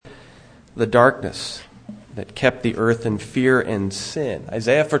the darkness that kept the earth in fear and sin.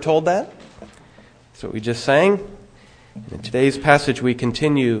 Isaiah foretold that. That's what we just sang. And in today's passage, we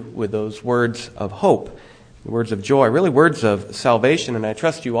continue with those words of hope, words of joy, really words of salvation. And I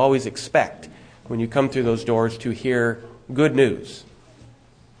trust you always expect, when you come through those doors, to hear good news.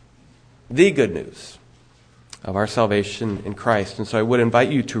 The good news of our salvation in Christ. And so I would invite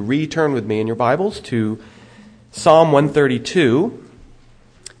you to return with me in your Bibles to Psalm 132.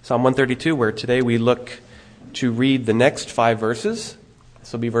 Psalm 132, where today we look to read the next 5 verses.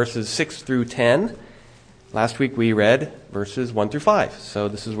 This will be verses 6 through 10. Last week we read verses 1 through 5. So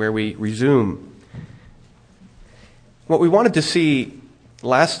this is where we resume. What we wanted to see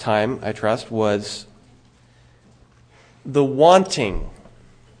last time, I trust, was the wanting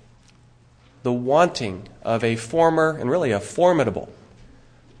of a former and really a formidable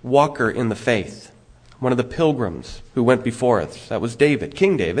walker in the faith. One of the pilgrims who went before us. That was David,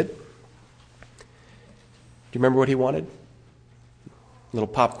 King David. Do you remember what he wanted? Little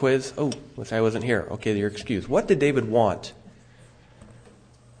pop quiz. Oh, I wasn't here. Okay, you're excused. What did David want?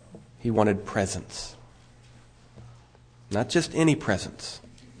 He wanted presents. Not just any presents.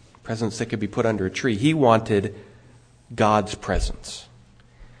 Presents that could be put under a tree. He wanted God's presence.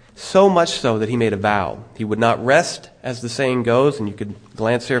 So much so that he made a vow. He would not rest, as the saying goes, and you could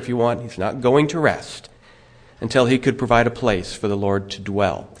glance there if you want. He's not going to rest until he could provide a place for the Lord to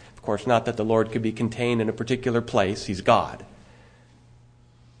dwell. Of course, not that the Lord could be contained in a particular place. He's God.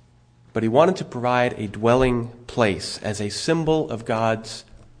 But he wanted to provide a dwelling place as a symbol of God's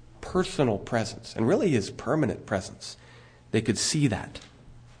personal presence, and really his permanent presence. They could see that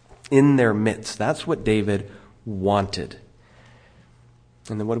in their midst. That's what David wanted.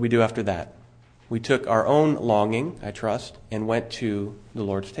 And then what do we do after that? We took our own longing, I trust, and went to the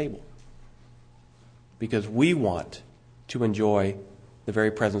Lord's table. Because we want to enjoy the very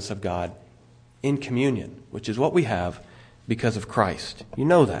presence of God in communion, which is what we have because of Christ. You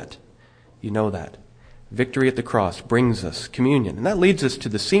know that. You know that. Victory at the cross brings us communion. And that leads us to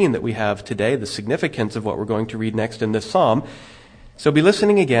the scene that we have today, the significance of what we're going to read next in this psalm. So be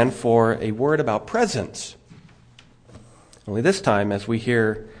listening again for a word about presence. Only this time as we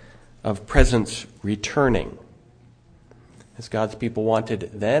hear of presence returning, as God's people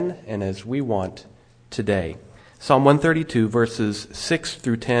wanted then and as we want today. Psalm 132, verses 6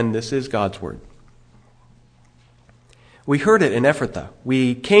 through 10, this is God's word. We heard it in Ephrathah.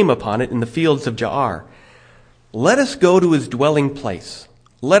 We came upon it in the fields of Jaar. Let us go to his dwelling place.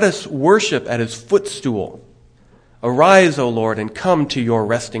 Let us worship at his footstool. Arise, O Lord, and come to your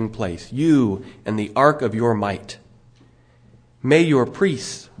resting place, you and the ark of your might. May your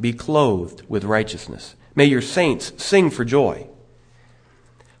priests be clothed with righteousness. May your saints sing for joy.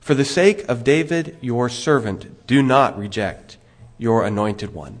 For the sake of David, your servant, do not reject your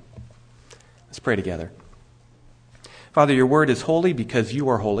anointed one. Let's pray together. Father, your word is holy because you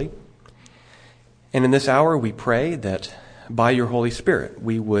are holy. And in this hour we pray that by your Holy Spirit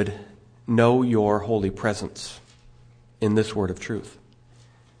we would know your holy presence in this word of truth.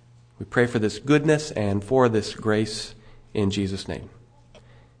 We pray for this goodness and for this grace in Jesus' name.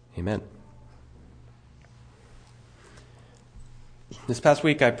 Amen. This past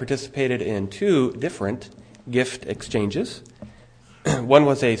week I participated in 2 different gift exchanges. One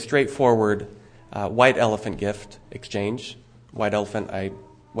was a straightforward white elephant gift exchange. White elephant, I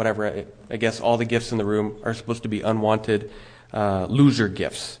guess all the gifts in the room are supposed to be unwanted loser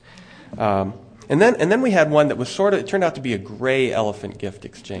gifts. And then we had one that was it turned out to be a gray elephant gift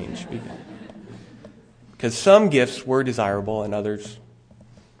exchange. Because some gifts were desirable and others,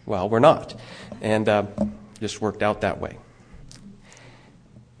 were not. And just worked out that way.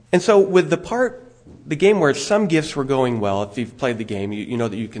 And so with the game where some gifts were going well, if you've played the game, you know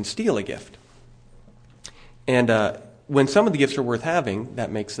that you can steal a gift. And when some of the gifts are worth having,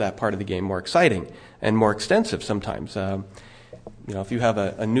 that makes that part of the game more exciting and more extensive sometimes. If you have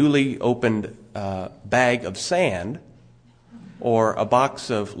a newly opened bag of sand or a box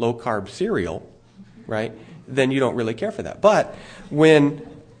of low-carb cereal, right, then you don't really care for that. But when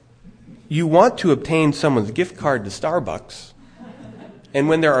you want to obtain someone's gift card to Starbucks, and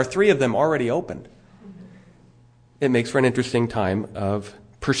when there are 3 of them already opened, it makes for an interesting time of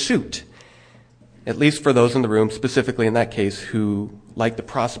pursuit. At least for those in the room, specifically in that case, who like the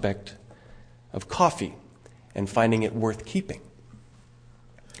prospect of coffee and finding it worth keeping.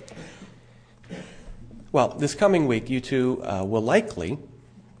 Well, this coming week, you two will likely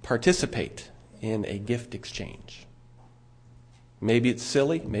participate in a gift exchange. Maybe it's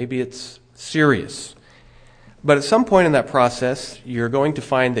silly, maybe it's serious. But at some point in that process, you're going to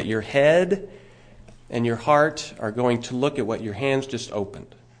find that your head and your heart are going to look at what your hands just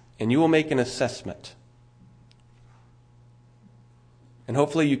opened. and you will make an assessment. And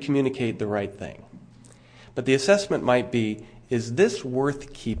hopefully you communicate the right thing. But the assessment might be, is this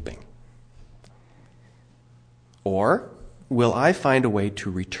worth keeping? Or will I find a way to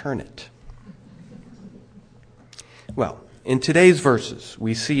return it? Well, in today's verses,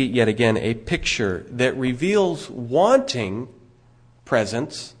 we see yet again a picture that reveals wanting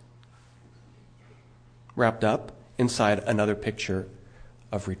presents wrapped up inside another picture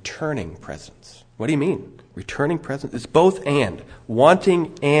of returning presents. What do you mean? Returning presents? It's both and.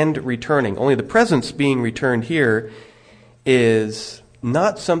 Wanting and returning. Only the presents being returned here is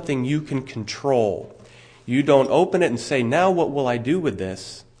not something you can control. You don't open it and say, now what will I do with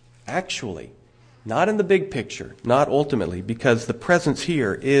this? Actually, not in the big picture, not ultimately, because the presence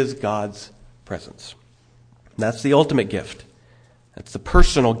here is God's presence. That's the ultimate gift. That's the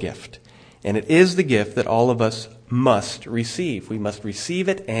personal gift. And it is the gift that all of us must receive. We must receive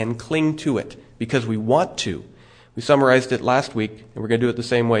it and cling to it because we want to. We summarized it last week, and we're going to do it the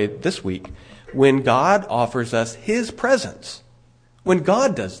same way this week. When God offers us His presence, when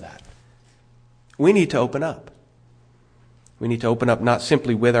God does that, we need to open up. We need to open up not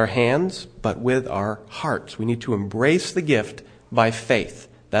simply with our hands, but with our hearts. We need to embrace the gift by faith.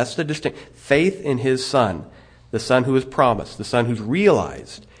 That's the distinct faith in His Son, the Son who is promised, the Son who's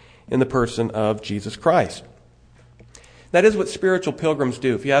realized in the person of Jesus Christ. That is what spiritual pilgrims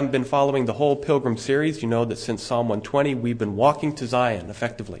do. If you haven't been following the whole Pilgrim series, you know that since Psalm 120, we've been walking to Zion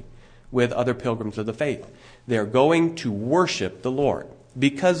effectively with other pilgrims of the faith. They're going to worship the Lord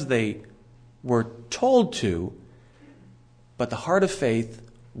because they were told to, but the heart of faith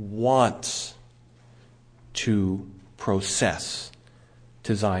wants to process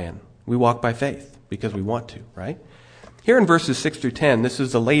to Zion. We walk by faith because we want to, right? Here in verses 6 through 10, this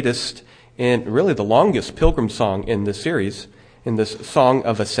is the latest and really the longest pilgrim song in this series, in this Song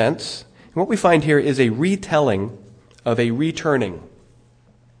of Ascents. And what we find here is a retelling of a returning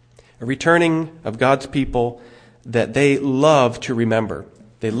of God's people that they love to remember.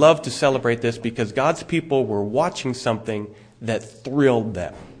 They love to celebrate this because God's people were watching something that thrilled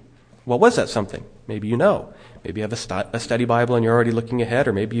them. What was that something? Maybe you know. Maybe you have a study Bible and you're already looking ahead,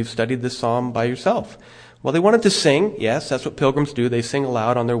 or maybe you've studied this psalm by yourself. Well, they wanted to sing. Yes, that's what pilgrims do. They sing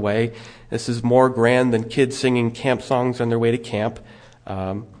aloud on their way. This is more grand than kids singing camp songs on their way to camp.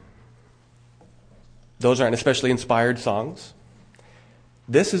 Those aren't especially inspired songs.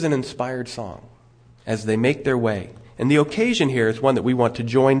 This is an inspired song as they make their way. And the occasion here is one that we want to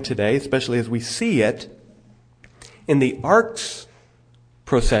join today, especially as we see it in the Ark's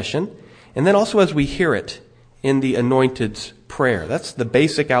procession, and then also as we hear it in the Anointed's prayer. That's the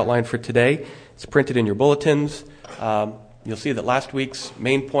basic outline for today. It's printed in your bulletins. You'll see that last week's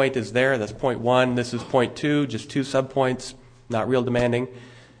main point is there. That's point 1. This is point 2, just 2 subpoints, not real demanding.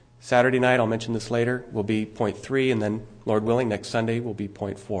 Saturday night, I'll mention this later, will be point 3, and then, Lord willing, next Sunday will be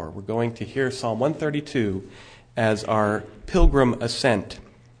point 4. We're going to hear Psalm 132 as our pilgrim ascent.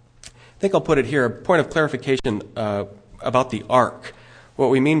 I think I'll put it here, a point of clarification about the ark. What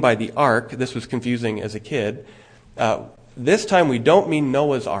we mean by the ark, this was confusing as a kid. This time we don't mean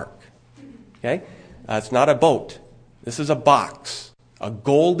Noah's ark. Okay? It's not a boat. This is a box, a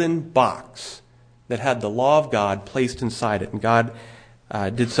golden box that had the law of God placed inside it. And God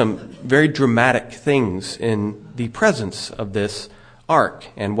did some very dramatic things in the presence of this ark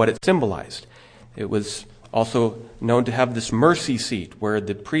and what it symbolized. It was also known to have this mercy seat where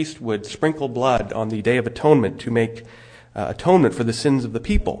the priest would sprinkle blood on the Day of Atonement to make atonement for the sins of the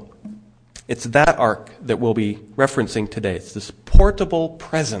people. It's that ark that we'll be referencing today. It's this portable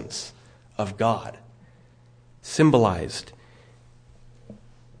presence of God, symbolized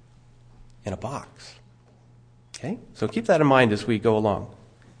in a box. Okay? So keep that in mind as we go along.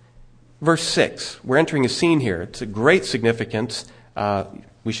 Verse 6, we're entering a scene here. It's a great significance.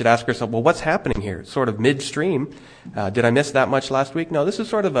 We should ask ourselves, well, what's happening here? It's sort of midstream. Did I miss that much last week? No, this is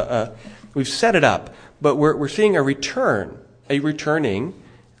sort of we've set it up, but we're seeing a returning,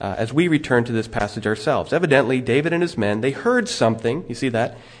 as we return to this passage ourselves. Evidently, David and his men, they heard something, you see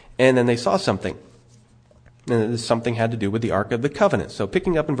that, and then they saw something. And this something had to do with the Ark of the Covenant. So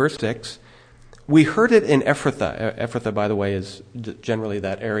picking up in verse 6, we heard it in Ephrathah. Ephrathah, by the way, is generally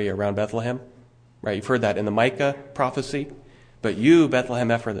that area around Bethlehem. Right? You've heard that in the Micah prophecy. But you, Bethlehem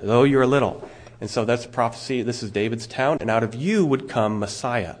Ephrathah, though you're little. And so that's a prophecy. This is David's town. And out of you would come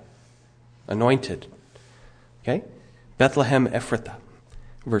Messiah, anointed. Okay? Bethlehem Ephrathah.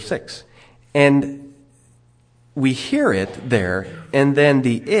 Verse 6. And we hear it there, and then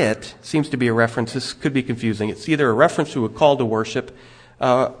the it seems to be a reference. This could be confusing. It's either a reference to a call to worship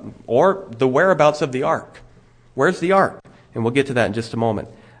or the whereabouts of the ark. Where's the ark? And we'll get to that in just a moment.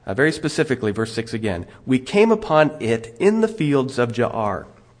 Very specifically, verse 6 again. We came upon it in the fields of Jaar.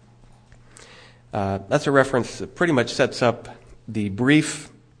 That's a reference that pretty much sets up the brief,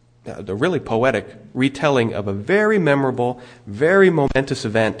 the really poetic retelling of a very memorable, very momentous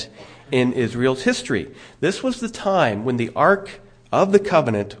event in Israel's history. This was the time when the Ark of the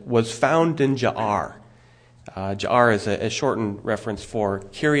Covenant was found in Jaar. Jaar is a shortened reference for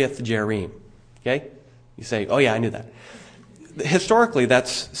Kiriath Jearim. Okay? You say, oh yeah, I knew that. Historically,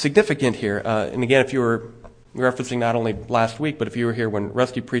 that's significant here. And again, if you were referencing not only last week, but if you were here when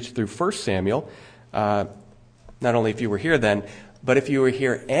Rusty preached through 1 Samuel, not only if you were here then, but if you were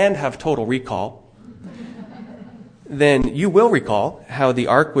here and have total recall, then you will recall how the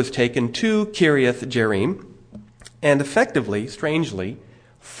ark was taken to Kiriath Jearim and effectively, strangely,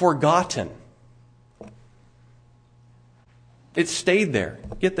 forgotten. It stayed there,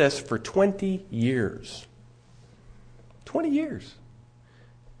 get this, for 20 years. 20 years.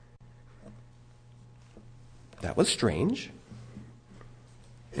 That was strange.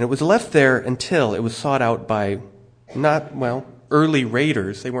 And it was left there until it was sought out by early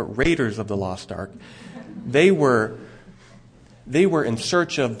raiders. They weren't raiders of the lost ark. They were in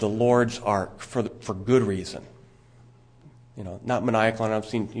search of the Lord's ark for good reason. Not maniacal.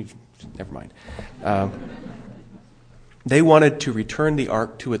 Never mind. They wanted to return the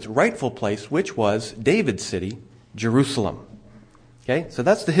ark to its rightful place, which was David's city, Jerusalem. Okay, so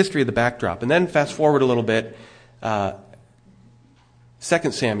that's the history of the backdrop. And then fast forward a little bit, 2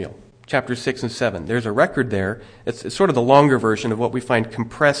 Samuel, chapters 6 and 7. There's a record there. It's sort of the longer version of what we find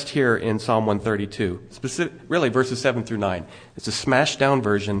compressed here in Psalm 132, really verses 7 through 9. It's a smashed down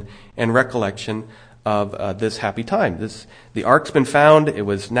version and recollection of this happy time. The ark's been found. It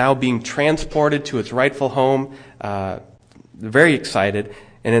was now being transported to its rightful home. Very excited.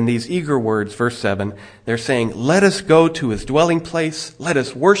 And in these eager words, verse 7, they're saying, let us go to his dwelling place. Let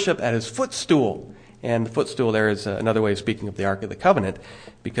us worship at his footstool. And the footstool there is another way of speaking of the Ark of the Covenant,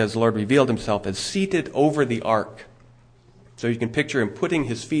 because the Lord revealed himself as seated over the ark. So you can picture him putting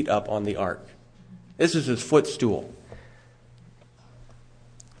his feet up on the ark. This is his footstool.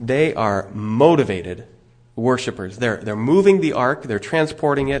 They are motivated worshipers. They're moving the ark. They're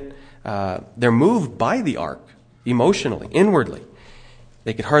transporting it. They're moved by the ark emotionally, inwardly.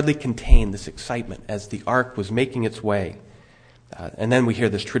 They could hardly contain this excitement as the ark was making its way. And then we hear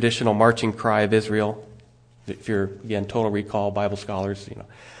this traditional marching cry of Israel. If you're, again, total recall, Bible scholars,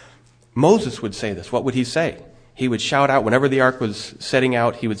 Moses would say this. What would he say? He would shout out whenever the ark was setting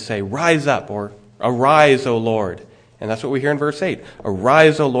out, he would say, rise up, or arise, O Lord. And that's what we hear in verse 8.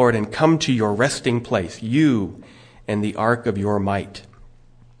 Arise, O Lord, and come to your resting place, you and the ark of your might.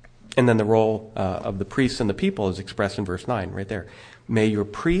 And then the role of the priests and the people is expressed in verse 9, right there. May your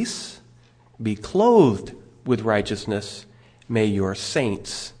priests be clothed with righteousness. May your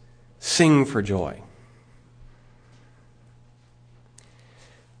saints sing for joy.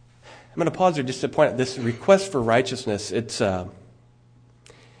 I'm going to pause here just to point out this request for righteousness. It's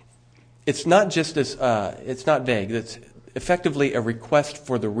not just as it's not vague. It's effectively a request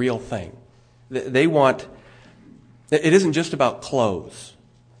for the real thing. They want. It isn't just about clothes.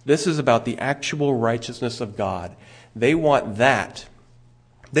 This is about the actual righteousness of God. They want that.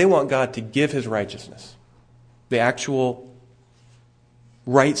 They want God to give his righteousness, the actual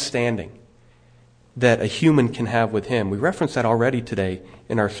right standing that a human can have with him. We referenced that already today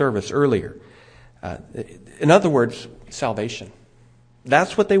in our service earlier. In other words, salvation.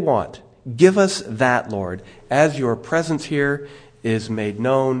 That's what they want. Give us that, Lord, as your presence here is made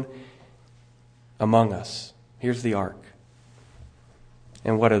known among us. Here's the ark.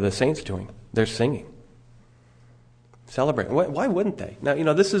 And what are the saints doing? They're singing. Celebrating. Why wouldn't they?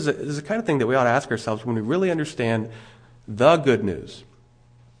 Now, this is the kind of thing that we ought to ask ourselves when we really understand the good news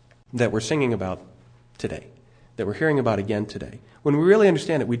that we're singing about today, that we're hearing about again today. When we really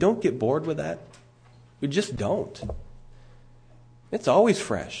understand it, we don't get bored with that. We just don't. It's always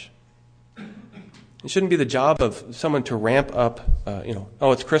fresh. It shouldn't be the job of someone to ramp up,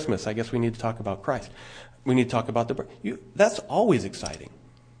 it's Christmas, I guess we need to talk about Christ. We need to talk about the birth. That's always exciting.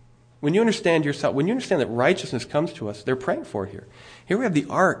 When you understand yourself, when you understand that righteousness comes to us, they're praying for it here. Here we have the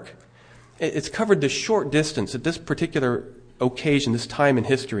ark. It's covered this short distance at this particular occasion, this time in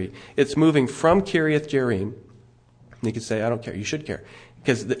history. It's moving from Kiriath Jearim. You could say, I don't care. You should care.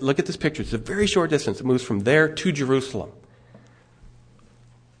 Because look at this picture. It's a very short distance. It moves from there to Jerusalem.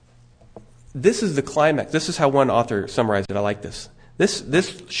 This is the climax. This is how one author summarized it. I like this.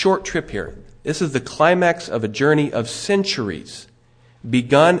 This short trip here, this is the climax of a journey of centuries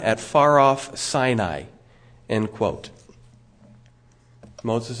begun at far-off Sinai, end quote.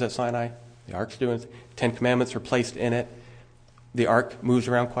 Moses at Sinai, the ark's doing it, 10 Commandments are placed in it. The ark moves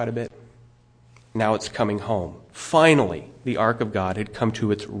around quite a bit. Now it's coming home. Finally, the ark of God had come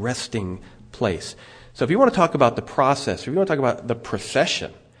to its resting place. So if you want to talk about the process, if you want to talk about the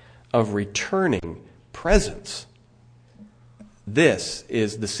procession of returning presents, this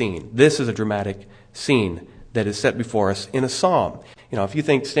is the scene. This is a dramatic scene that is set before us in a psalm. If you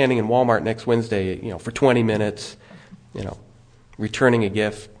think standing in Walmart next Wednesday, for 20 minutes, returning a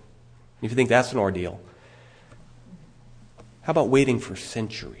gift, if you think that's an ordeal, how about waiting for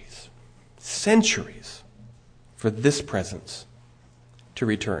centuries for this presence to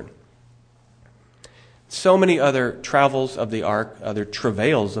return? So many other travels of the ark, other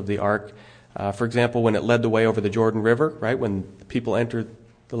travails of the ark. For example, when it led the way over the Jordan River, right? When the people entered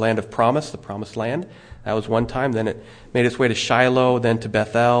the land of promise, the promised land. That was one time. Then it made its way to Shiloh, then to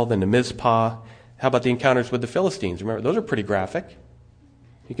Bethel, then to Mizpah. How about the encounters with the Philistines? Remember, those are pretty graphic.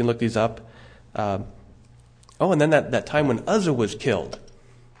 You can look these up. And then that time when Uzzah was killed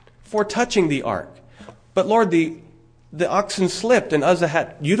for touching the ark. But Lord, the oxen slipped and Uzzah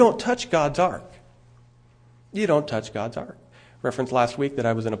had... You don't touch God's ark. You don't touch God's ark. Referenced last week that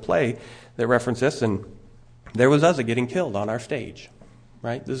I was in a play that referenced this, and there was Uzzah getting killed on our stage.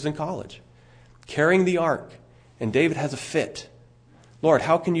 Right? This is in college. Carrying the ark. And David has a fit. Lord,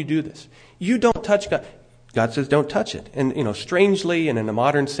 how can you do this? You don't touch God. God says don't touch it. And, strangely and in a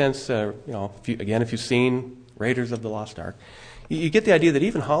modern sense, if you've seen Raiders of the Lost Ark, you get the idea that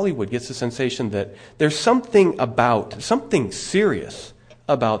even Hollywood gets the sensation that there's something serious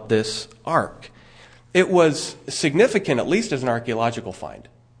about this ark. It was significant, at least as an archaeological find,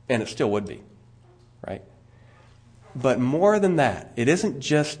 and it still would be, right? But more than that, it isn't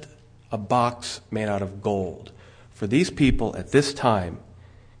just a box made out of gold. For these people at this time,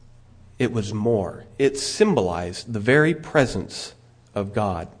 it was more. It symbolized the very presence of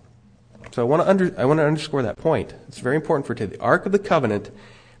God. So I want to underscore that point. It's very important for today. The Ark of the Covenant,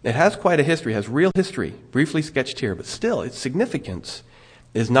 it has quite a history, has real history, briefly sketched here, but still its significance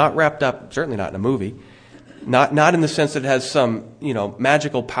is not wrapped up, certainly not in a movie, not in the sense that it has some,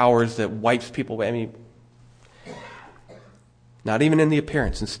 magical powers that wipes people away. I mean, not even in the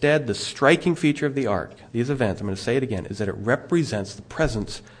appearance. Instead, the striking feature of the ark, these events, I'm going to say it again, is that it represents the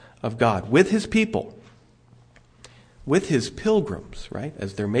presence of God with his people, with his pilgrims, right,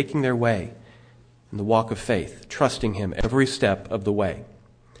 as they're making their way in the walk of faith, trusting him every step of the way.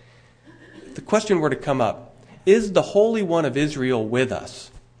 If the question were to come up, is the Holy One of Israel with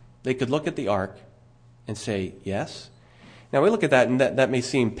us? They could look at the ark and say, yes. Now we look at that and that may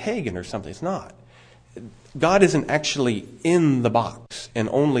seem pagan or something. It's not. God isn't actually in the box and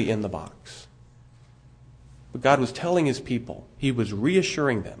only in the box. But God was telling his people, he was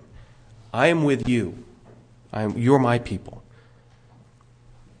reassuring them, I am with you. You're my people.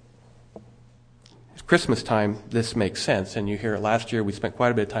 It's Christmas time, this makes sense. And you hear it last year, we spent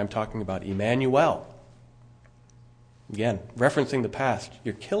quite a bit of time talking about Emmanuel. Again, referencing the past.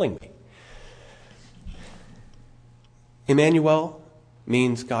 You're killing me. Emmanuel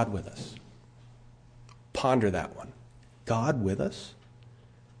means God with us. Ponder that one. God with us?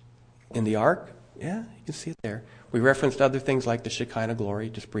 In the ark? Yeah, you can see it there. We referenced other things like the Shekinah glory,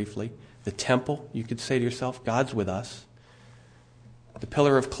 just briefly. The temple, you could say to yourself, God's with us. The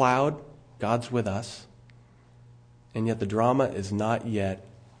pillar of cloud, God's with us. And yet the drama is not yet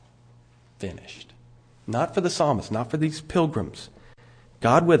finished. Not for the psalmist, not for these pilgrims.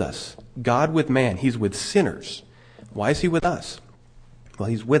 God with us. God with man. He's with sinners. Why is he with us? Well,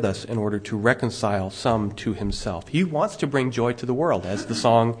 he's with us in order to reconcile some to himself. He wants to bring joy to the world, as the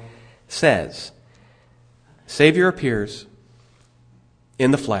song says. Savior appears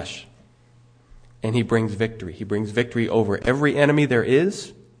in the flesh, and he brings victory. He brings victory over every enemy there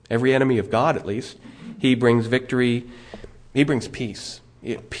is, every enemy of God at least. He brings victory. He brings peace.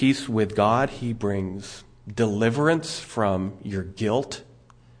 Peace with God. He brings deliverance from your guilt.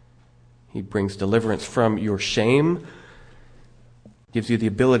 He brings deliverance from your shame. Gives you the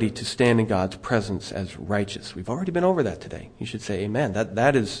ability to stand in God's presence as righteous. We've already been over that today. You should say amen.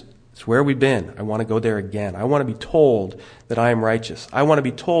 That is it's where we've been. I want to go there again. I want to be told that I am righteous. I want to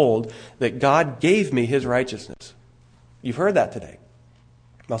be told that God gave me his righteousness. You've heard that today.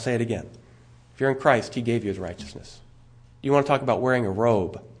 I'll say it again. If you're in Christ, he gave you his righteousness. You want to talk about wearing a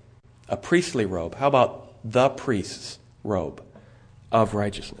robe, a priestly robe. How about the priest's robe of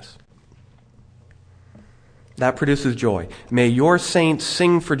righteousness? That produces joy. May your saints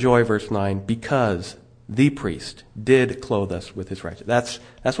sing for joy, verse 9, because the priest did clothe us with his righteousness.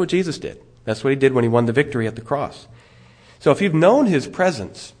 That's what Jesus did. That's what he did when he won the victory at the cross. So if you've known his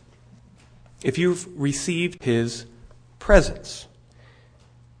presence, if you've received his presence,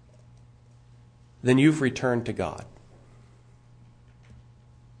 then you've returned to God.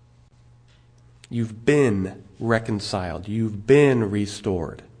 You've been reconciled. You've been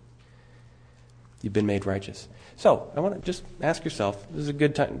restored. You've been made righteous. So, I want to just ask yourself, this is a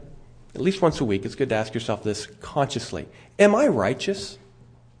good time, at least once a week, it's good to ask yourself this consciously. Am I righteous?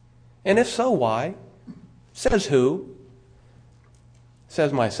 And if so, why? Says who?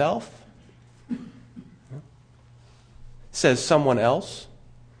 Says myself? Says someone else?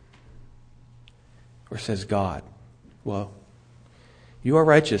 Or says God? Well, you are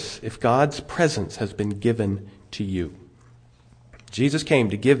righteous if God's presence has been given to you. Jesus came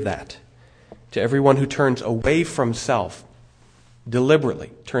to give that to everyone who turns away from self,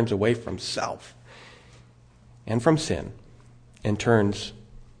 deliberately turns away from self and from sin, and turns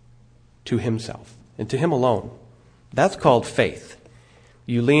to himself and to him alone. That's called faith.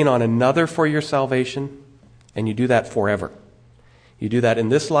 You lean on another for your salvation, and you do that forever. You do that in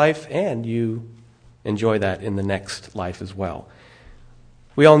this life, and you enjoy that in the next life as well.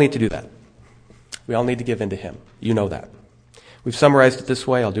 We all need to do that. We all need to give in to him. You know that. We've summarized it this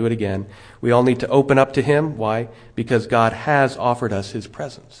way. I'll do it again. We all need to open up to him. Why? Because God has offered us his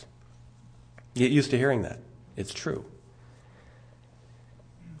presence. Get used to hearing that. It's true.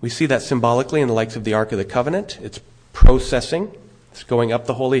 We see that symbolically in the likes of the Ark of the Covenant. It's processing. It's going up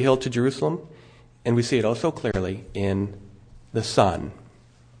the holy hill to Jerusalem. And we see it also clearly in the Son,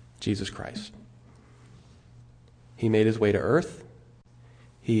 Jesus Christ. He made his way to earth.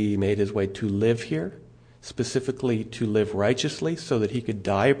 He made his way to live here, specifically to live righteously so that he could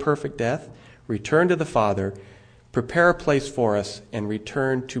die a perfect death, return to the Father, prepare a place for us, and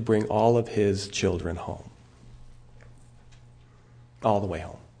return to bring all of his children home. All the way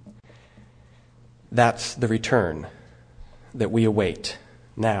home. That's the return that we await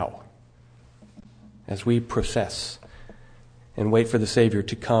now as we process and wait for the Savior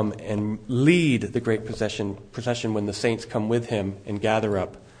to come and lead the great procession when the saints come with him and gather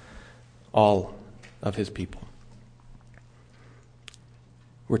up all of his people.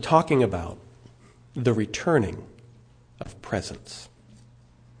 We're talking about the returning of presence.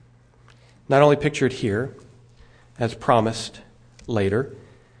 Not only pictured here, as promised later,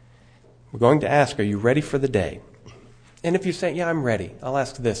 we're going to ask, are you ready for the day? And if you say, yeah, I'm ready, I'll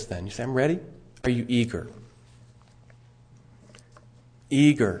ask this then. You say, I'm ready? Are you eager?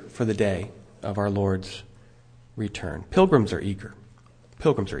 Eager for the day of our Lord's return. Pilgrims are eager.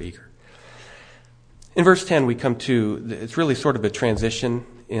 Pilgrims are eager. In verse 10, we come to, it's really sort of a transition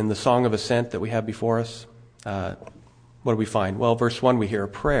in the Song of Ascent that we have before us. What do we find? Well, verse 1, we hear a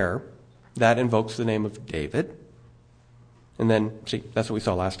prayer that invokes the name of David. And then, see, that's what we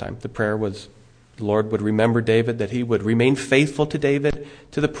saw last time. The prayer was the Lord would remember David, that he would remain faithful to David,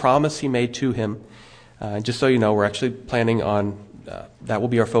 to the promise he made to him. Just so you know, we're actually planning on, that will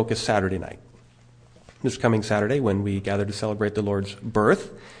be our focus Saturday night. This coming Saturday when we gather to celebrate the Lord's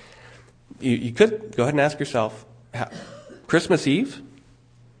birth. You could go ahead and ask yourself, Christmas Eve,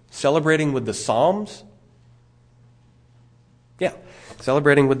 celebrating with the Psalms? Yeah,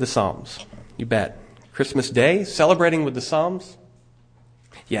 celebrating with the Psalms. You bet. Christmas Day, celebrating with the Psalms?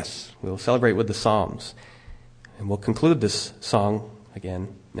 Yes, we'll celebrate with the Psalms. And we'll conclude this song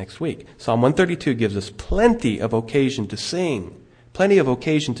again next week. Psalm 132 gives us plenty of occasion to sing, plenty of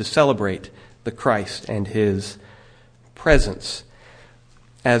occasion to celebrate the Christ and his presence.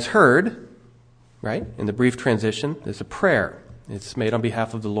 As heard, right, in the brief transition, there's a prayer. It's made on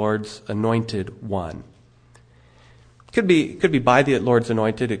behalf of the Lord's anointed one. Could be by the Lord's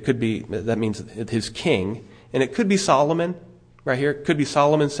anointed. It could be, that means his king. And it could be Solomon, right here. It could be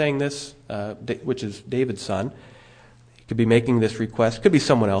Solomon saying this, which is David's son. He could be making this request. It could be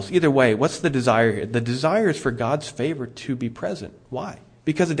someone else. Either way, what's the desire here? The desire is for God's favor to be present. Why?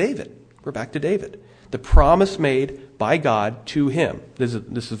 Because of David. We're back to David. The promise made by God to him. This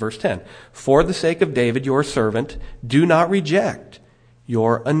is verse 10. For the sake of David, your servant, do not reject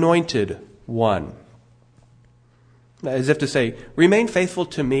your anointed one. As if to say, remain faithful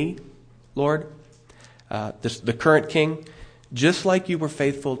to me, Lord, the current king, just like you were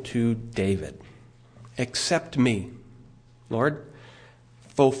faithful to David. Accept me, Lord.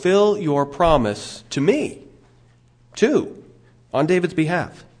 Fulfill your promise to me, too, on David's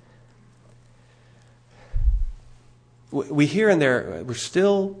behalf. We hear in there, we're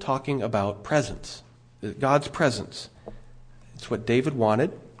still talking about presence, God's presence. It's what David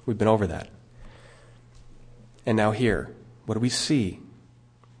wanted. We've been over that. And now here, what do we see?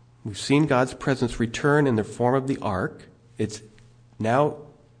 We've seen God's presence return in the form of the ark. It's now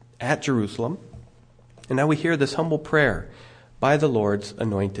at Jerusalem. And now we hear this humble prayer by the Lord's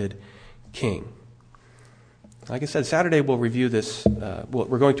anointed king. Like I said, Saturday we'll review this.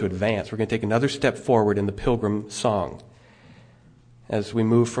 We're going to advance. We're going to take another step forward in the Pilgrim song. as we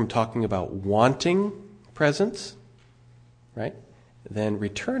move from talking about wanting presents, right? Then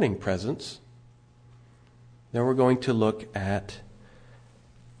returning presents. Then we're going to look at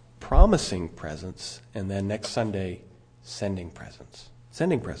promising presents, and then next Sunday, sending presents.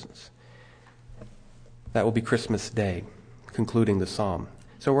 Sending presents. That will be Christmas Day, concluding the psalm.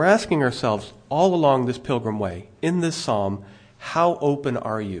 So we're asking ourselves all along this pilgrim way, in this psalm, how open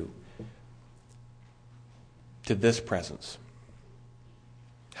are you to this presence?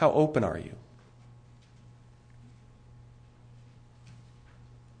 How open are you?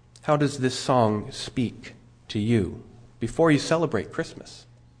 How does this song speak to you before you celebrate Christmas,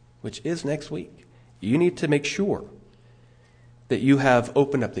 which is next week? You need to make sure that you have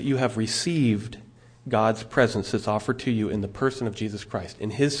opened up, that you have received God's presence that's offered to you in the person of Jesus Christ,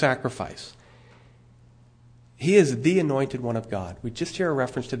 in his sacrifice. He is the anointed one of God. We just hear a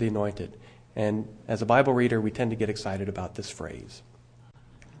reference to the anointed. And as a Bible reader, we tend to get excited about this phrase.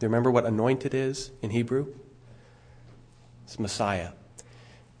 Do you remember what anointed is in Hebrew? It's Messiah.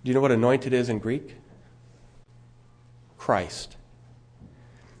 Do you know what anointed is in Greek? Christ.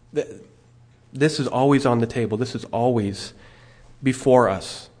 This is always on the table. This is always before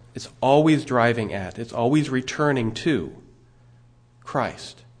us. It's always driving at. It's always returning to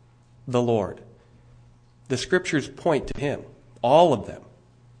Christ, the Lord. The Scriptures point to him, all of them,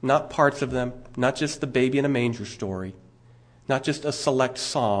 not parts of them, not just the baby in a manger story, not just a select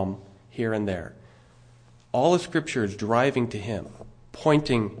psalm here and there. All of Scripture is driving to him,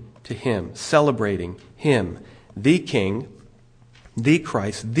 pointing to him, celebrating him, the King, the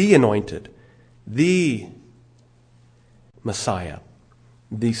Christ, the anointed, the Messiah,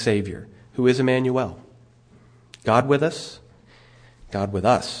 the Savior, who is Emmanuel. God with us, God with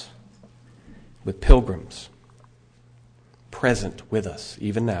us, with pilgrims, present with us,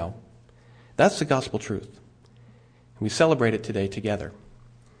 even now. That's the gospel truth. We celebrate it today together,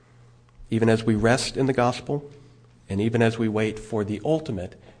 even as we rest in the gospel, and even as we wait for the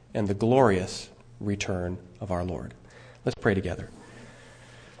ultimate and the glorious return of our Lord. Let's pray together.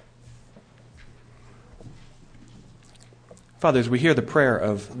 Father, as we hear the prayer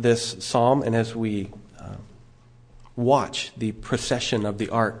of this psalm, and as we watch the procession of the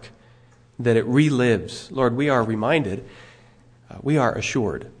ark, that it relives, Lord, we are reminded, we are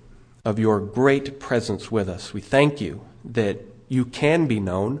assured of your great presence with us. We thank you that you can be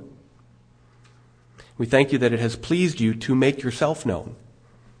known. We thank you that it has pleased you to make yourself known,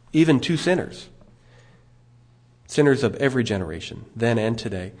 even to sinners. Sinners of every generation, then and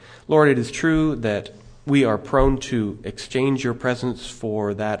today. Lord, it is true that we are prone to exchange your presence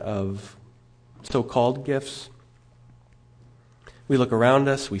for that of so-called gifts. We look around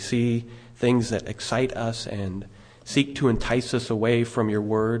us, we see things that excite us and seek to entice us away from your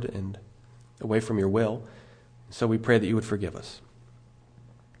word and away from your will. So we pray that you would forgive us.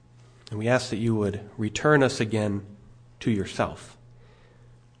 And we ask that you would return us again to yourself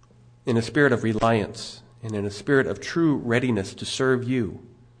in a spirit of reliance and in a spirit of true readiness to serve you,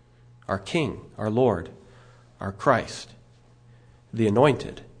 our King, our Lord, our Christ, the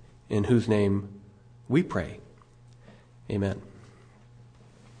anointed, in whose name we pray. Amen.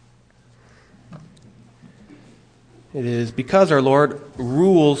 It is because our Lord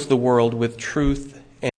rules the world with truth